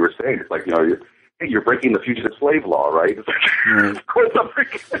akin, like you were saying, it's like, you're breaking the fugitive slave law, right? It's like, of course I'm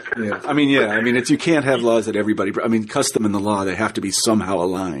breaking it. Yeah. I mean, you can't have laws that everybody, custom and the law, they have to be somehow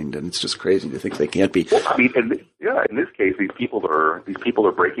aligned, and it's just crazy to think they can't be. Well, in this case, these people are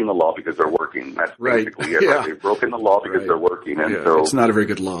breaking the law because they're working. That's basically it. Yeah. Right? They've broken the law because they're working, and so it's not a very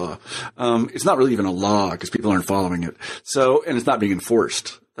good law. It's not really even a law because people aren't following it. So, and it's not being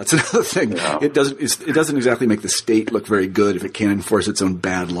enforced. That's another thing. Yeah. It doesn't exactly make the state look very good if it can't enforce its own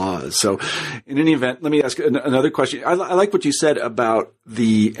bad laws. So, in any event, let me ask another question. I like what you said about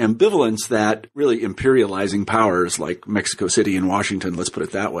the ambivalence that really imperializing powers like Mexico City and Washington, let's put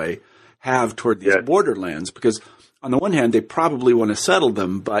it that way, have toward these borderlands. Because on the one hand, they probably want to settle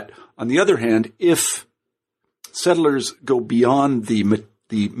them, but on the other hand, if settlers go beyond the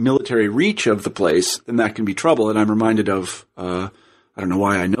military reach of the place, then that can be trouble. And I'm reminded of I don't know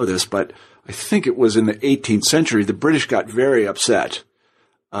why I know this, but I think it was in the 18th century, the British got very upset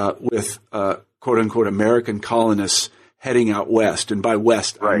with quote-unquote American colonists heading out west. And by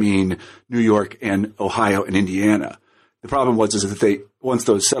west, right, I mean New York and Ohio and Indiana. The problem was that once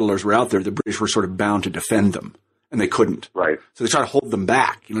those settlers were out there, the British were sort of bound to defend them, and they couldn't. Right. So they try to hold them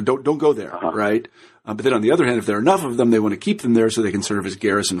back. Don't go there, right? But then on the other hand, if there are enough of them, they want to keep them there so they can serve as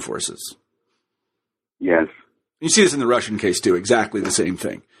garrison forces. Yes. You see this in the Russian case too. Exactly the same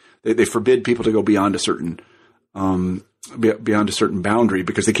thing. They forbid people to go beyond a certain boundary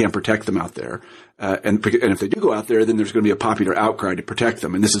because they can't protect them out there. And if they do go out there, then there's going to be a popular outcry to protect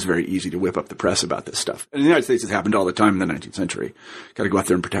them. And this is very easy to whip up the press about this stuff. And in the United States, it's happened all the time in the 19th century. Got to go out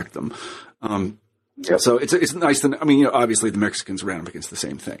there and protect them. So it's nice. Obviously the Mexicans ran up against the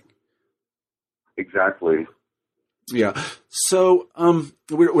same thing. Exactly. Yeah. So,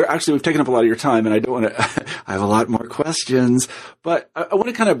 we've taken up a lot of your time, and I don't want to, I have a lot more questions, but I want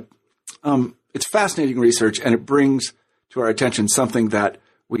to kind of, it's fascinating research, and it brings to our attention something that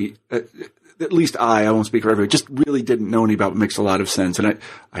we, at least I won't speak for everybody, just really didn't know any about. It makes a lot of sense. And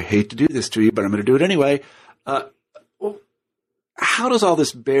I hate to do this to you, but I'm going to do it anyway. How does all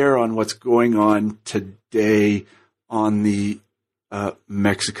this bear on what's going on today on the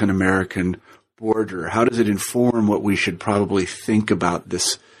Mexican-American border? How does it inform what we should probably think about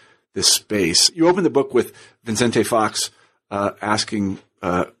this space? You open the book with Vicente Fox asking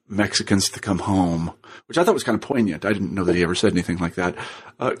Mexicans to come home, which I thought was kind of poignant. I didn't know that he ever said anything like that.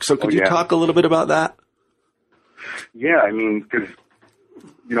 So could you talk a little bit about that? Yeah, because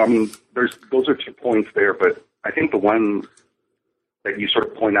those are 2 points there, but I think the one that you sort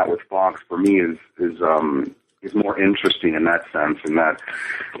of point out with Fox for me is more interesting in that sense, in that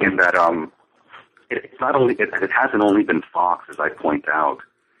it's not only it hasn't only been Fox, as I point out.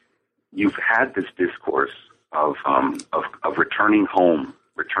 You've had this discourse of returning home,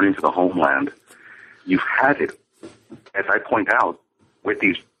 returning to the homeland. You've had it, as I point out, with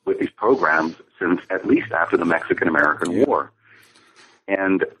these programs since at least after the Mexican-American War,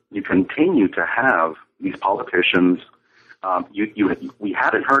 and you continue to have these politicians. We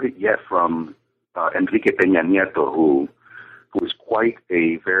haven't heard it yet from Enrique Peña Nieto, who is quite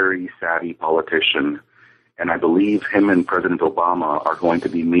a very savvy politician, and I believe him and President Obama are going to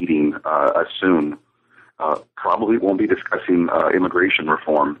be meeting soon probably won't be discussing immigration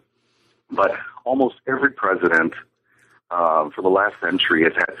reform. But almost every president for the last century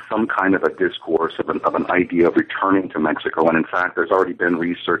has had some kind of a discourse of an idea of returning to Mexico. And in fact, there's already been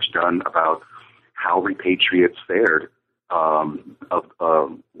research done about how repatriates fared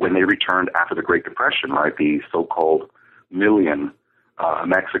when they returned after the Great Depression, right? The so-called million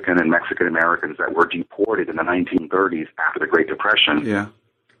Mexican and Mexican Americans that were deported in the 1930s after the Great Depression. Yeah.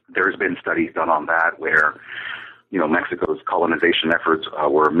 There's been studies done on that where, Mexico's colonization efforts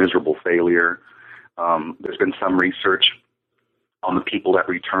were a miserable failure. There's been some research on the people that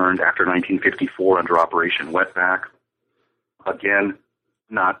returned after 1954 under Operation Wetback. Again,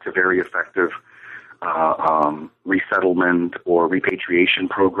 not to very effective resettlement or repatriation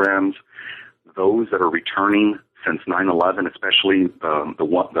programs. Those that are returning since 9/11, especially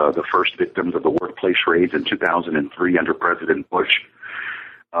the first victims of the workplace raids in 2003 under President Bush,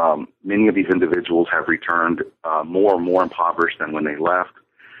 many of these individuals have returned more and more impoverished than when they left.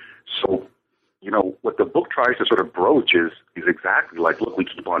 So, what the book tries to sort of broach is exactly like, look, we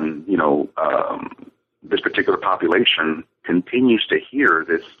keep on, this particular population continues to hear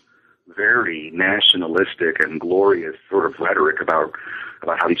this very nationalistic and glorious sort of rhetoric about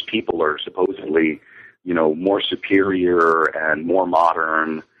how these people are supposedly, more superior and more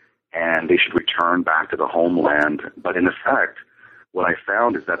modern, and they should return back to the homeland. But in effect, what I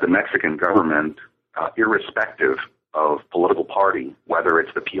found is that the Mexican government, irrespective of political party, whether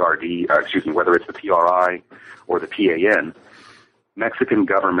it's the whether it's the PRI or the PAN, Mexican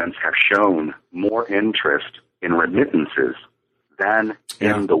governments have shown more interest in remittances than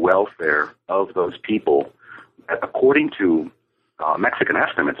in the welfare of those people. According to Mexican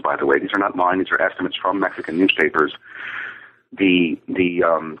estimates, by the way, these are not mine; these are estimates from Mexican newspapers. The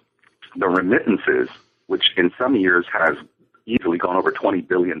remittances, which in some years has easily gone over $20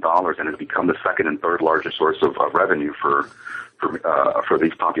 billion and has become the second and third largest source of revenue for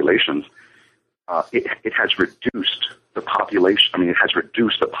these populations. It has reduced the population. I mean, it has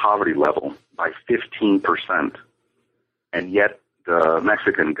reduced the poverty level by 15%, and yet the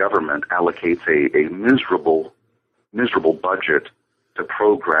Mexican government allocates a miserable budget to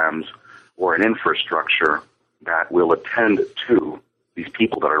programs or an infrastructure that will attend to these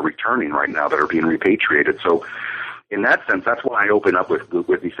people that are returning right now, that are being repatriated. So, in that sense, that's why I open up with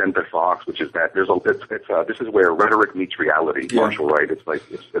Vicente Fox, which is that this is where rhetoric meets reality. Yeah. Marshall, right? It's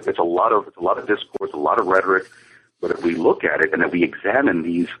a lot of discourse, a lot of rhetoric. But if we look at it and if we examine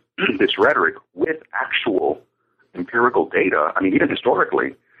this rhetoric with actual empirical data, I mean, even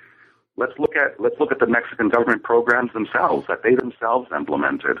historically, let's look at the Mexican government programs themselves that they themselves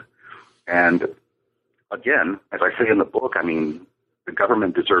implemented. And again, as I say in the book, I mean, the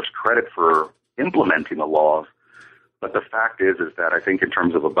government deserves credit for implementing the laws. But the fact is that I think in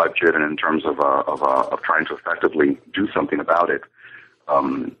terms of a budget and in terms of trying to effectively do something about it,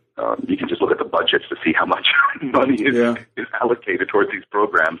 you can just look at the budgets to see how much money is allocated towards these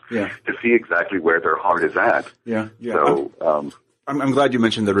programs to see exactly where their heart is at. Yeah. So I'm glad you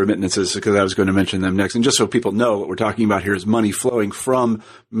mentioned the remittances because I was going to mention them next. And just so people know, what we're talking about here is money flowing from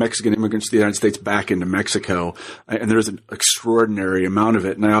Mexican immigrants to the United States back into Mexico. And there's an extraordinary amount of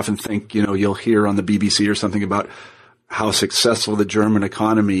it. And I often think, you'll hear on the BBC or something about how successful the German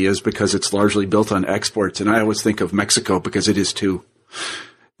economy is because it's largely built on exports. And I always think of Mexico because it is too.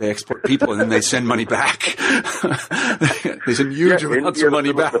 They export people and then they send money back. They send huge amounts of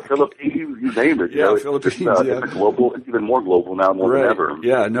money back. The Philippines, you name it. Philippines. It's global. It's even more global now more than ever.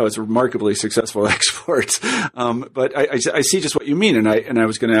 Yeah, no, it's remarkably successful exports. But I see just what you mean, and I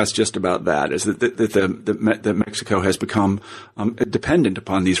was going to ask just about that. Is that Mexico has become dependent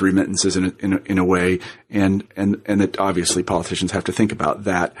upon these remittances in a way, and that obviously politicians have to think about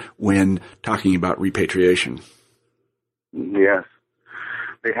that when talking about repatriation. Yes.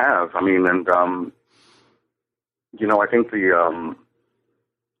 They have. I mean, and I think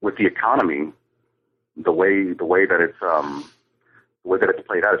with the economy, the way that it's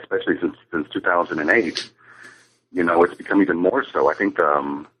played out, especially since 2008, it's become even more so. I think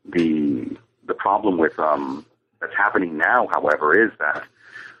the problem with that's happening now, however, is that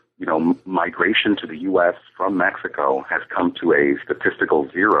migration to the U.S. from Mexico has come to a statistical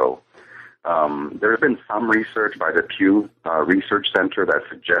zero. There has been some research by the Pew Research Center that's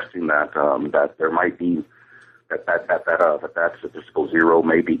suggesting that that there might be that statistical zero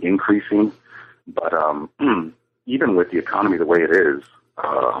may be increasing, but even with the economy the way it is,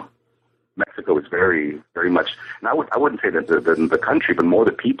 Mexico is very, very much. And I wouldn't say that the country, but more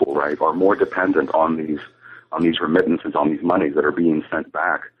the people, right, are more dependent on these remittances, on these monies that are being sent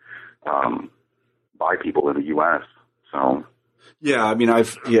back by people in the U.S. So. Yeah, I mean,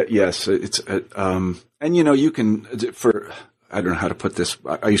 yes, it's, and you can, I don't know how to put this.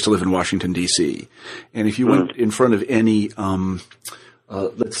 I used to live in Washington, D.C., and if you went in front of any,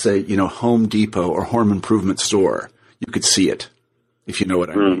 let's say, Home Depot or home improvement store, you could see it, if you know what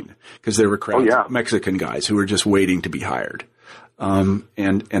I mean, because there were crowds of Mexican guys who were just waiting to be hired. And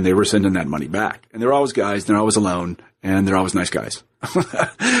they were sending that money back, and they're always guys, they're always alone, and they're always nice guys,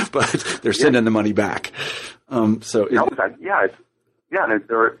 but they're sending the money back. And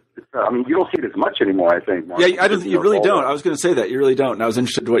I mean, you don't see it as much anymore, I think. Mark. Yeah, you really don't. I was going to say that. You really don't. And I was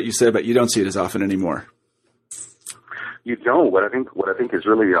interested in what you said, but you don't see it as often anymore. You don't. What I think is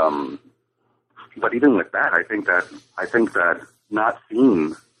really, but even with that, I think that not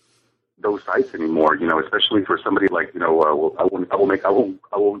seeing those sites anymore, especially for somebody like, I won't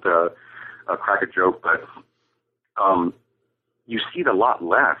crack a joke, but, you see it a lot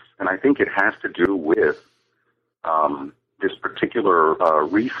less. And I think it has to do with, this particular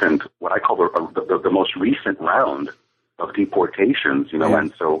recent, what I call the most recent round of deportations,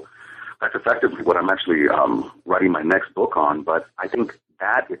 and so that's effectively what I'm actually writing my next book on. But I think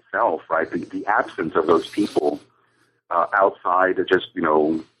that itself, right, the absence of those people outside of just,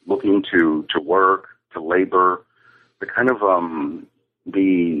 looking to work, to labor, the kind of,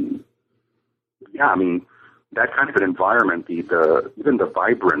 that kind of an environment, even the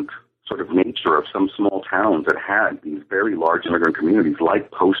vibrant sort of nature of some small towns that had these very large immigrant communities,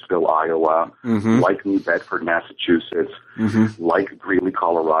 like Postville, Iowa, like New Bedford, Massachusetts, like Greeley,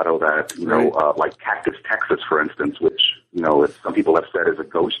 Colorado, that like Cactus, Texas, for instance, which some people have said is a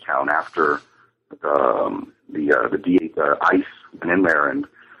ghost town after the ICE went in there and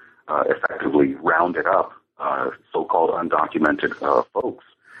effectively rounded up so-called undocumented folks.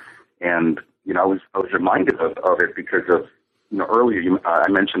 And I was reminded of it because of. Earlier I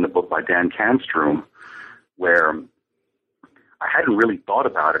mentioned the book by Dan Canstrom, where I hadn't really thought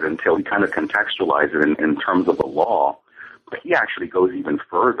about it until he kind of contextualized it in terms of the law. But he actually goes even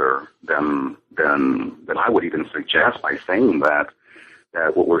further than I would even suggest by saying that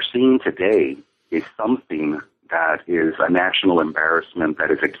what we're seeing today is something that is a national embarrassment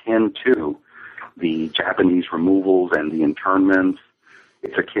that is akin to the Japanese removals and the internments.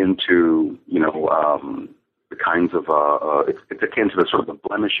 It's akin to the kinds of it's akin to the sort of the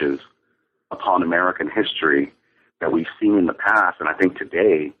blemishes upon American history that we've seen in the past, and I think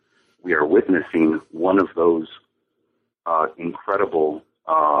today we are witnessing one of those incredible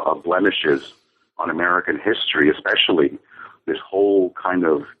blemishes on American history, especially this whole kind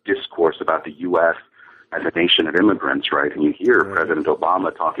of discourse about the U.S. as a nation of immigrants, right? And you hear President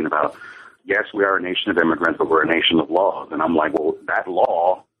Obama talking about, yes, we are a nation of immigrants, but we're a nation of laws, and I'm like, well, that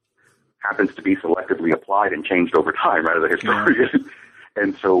law happens to be selectively applied and changed over time, right, as a historian.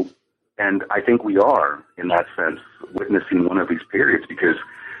 And I think we are, in that sense, witnessing one of these periods because,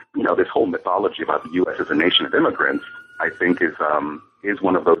 this whole mythology about the U.S. as a nation of immigrants, I think is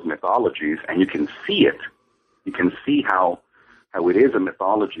one of those mythologies, and you can see it. You can see how it is a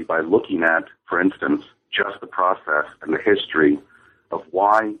mythology by looking at, for instance, just the process and the history of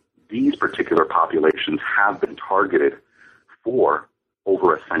why these particular populations have been targeted for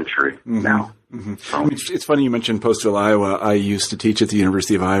over a century now. So, it's funny you mentioned Postville, Iowa. I used to teach at the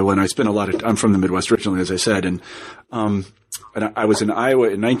University of Iowa, and I spent I'm from the Midwest originally, as I said, and I was in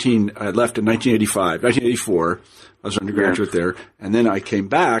Iowa I left in 1984. I was an undergraduate there, and then I came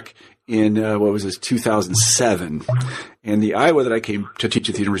back in 2007. And the Iowa that I came to teach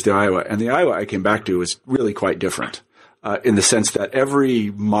at the University of Iowa, and the Iowa I came back to was really quite different. In the sense that every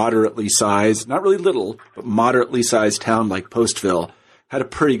moderately sized, not really little, but moderately sized town like Postville had a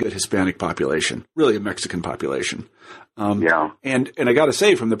pretty good Hispanic population, really a Mexican population. And I got to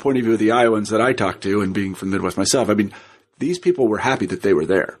say, from the point of view of the Iowans that I talked to, and being from the Midwest myself, I mean, these people were happy that they were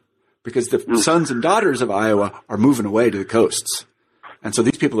there because the sons and daughters of Iowa are moving away to the coasts. And so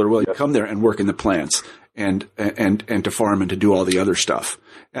these people are willing to come there and work in the plants and to farm and to do all the other stuff.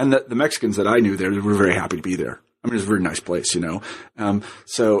 And the Mexicans that I knew there were very happy to be there. I mean, it's a very nice place, in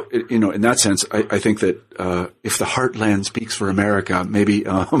that sense, I think that if the heartland speaks for America, maybe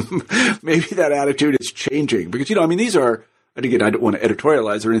that attitude is changing because, these are, and again, I don't want to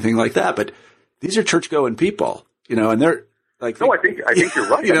editorialize or anything like that, but these are church-going people, and they're like, no, I think you're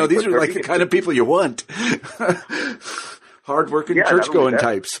right. These are like the kind of people you want. Hard-working, church-going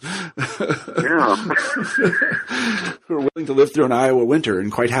types. Who are willing to live through an Iowa winter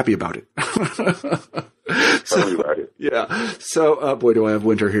and quite happy about it. Yeah. So, boy, do I have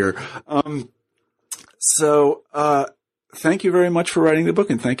winter here. Thank you very much for writing the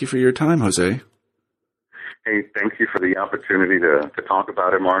book, and thank you for your time, Jose. Hey, thank you for the opportunity to talk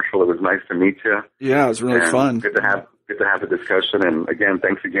about it, Marshall. It was nice to meet you. Yeah, it was really fun. Good to good to have a discussion. And again,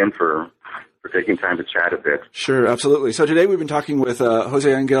 thanks again for taking time to chat a bit. Sure, absolutely. So today we've been talking with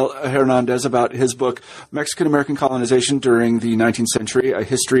Jose Angel Hernandez about his book, Mexican-American Colonization During the 19th Century, A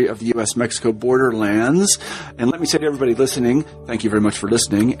History of the U.S.-Mexico Borderlands. And let me say to everybody listening, thank you very much for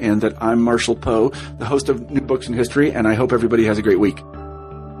listening, and that I'm Marshall Poe, the host of New Books in History, and I hope everybody has a great week.